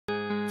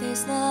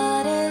There's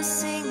not a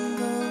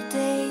single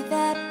day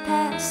that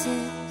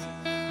passes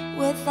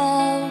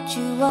without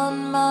you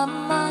on my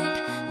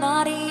mind.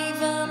 Not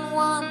even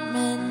 1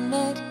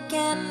 minute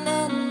can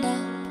end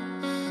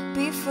up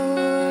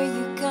before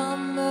you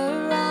come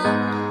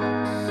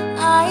around.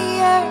 I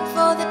yearn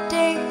for the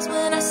days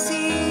when I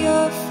see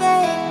your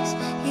face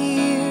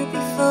here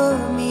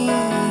before me.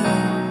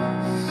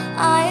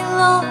 I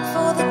long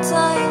for the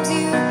times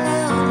you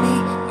held me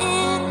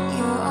in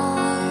your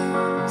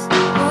arms.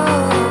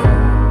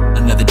 Whoa.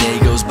 Another day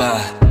goes by,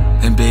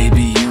 and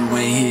baby, you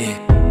ain't here.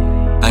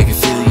 I can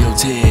feel your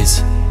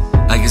tears,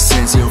 I can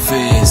sense your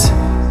fears.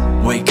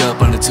 Wake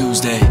up on a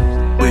Tuesday,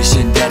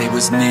 wishing daddy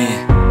was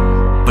near,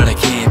 but I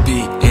can't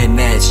be, and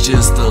that's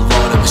just the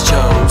law that was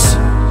chose.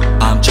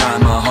 I'm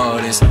trying my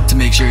hardest to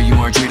make sure you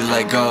aren't treated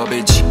like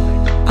garbage.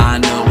 I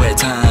know at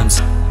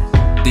times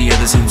the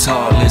other seems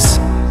heartless,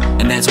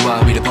 and that's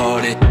why we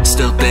departed.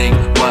 Still think,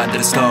 why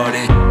did it start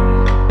it?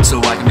 So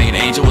I can make an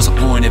angel. What's the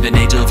point of an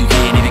angel if you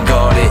can't even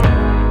guard it?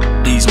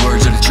 These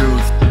words are the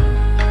truth,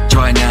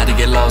 try not to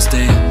get lost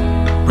in.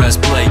 Press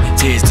play,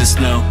 tears to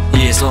snow,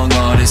 yeah, song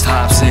artist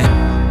hops in.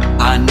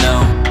 I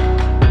know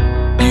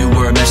you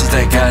were a message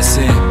that God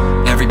sent.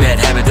 Every bad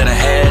habit that I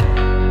had,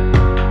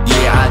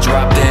 yeah, I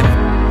dropped them,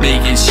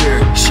 making sure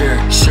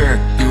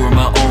you were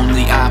my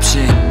only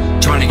option.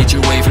 Trying to get you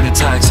away from the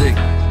toxic,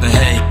 but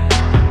hey,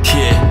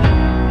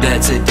 yeah,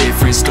 that's a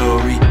different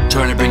story.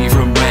 Trying to bring you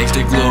from rags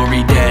to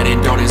glory. Dad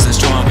and daughter's the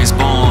strongest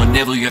bond.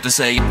 Never you have to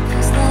say.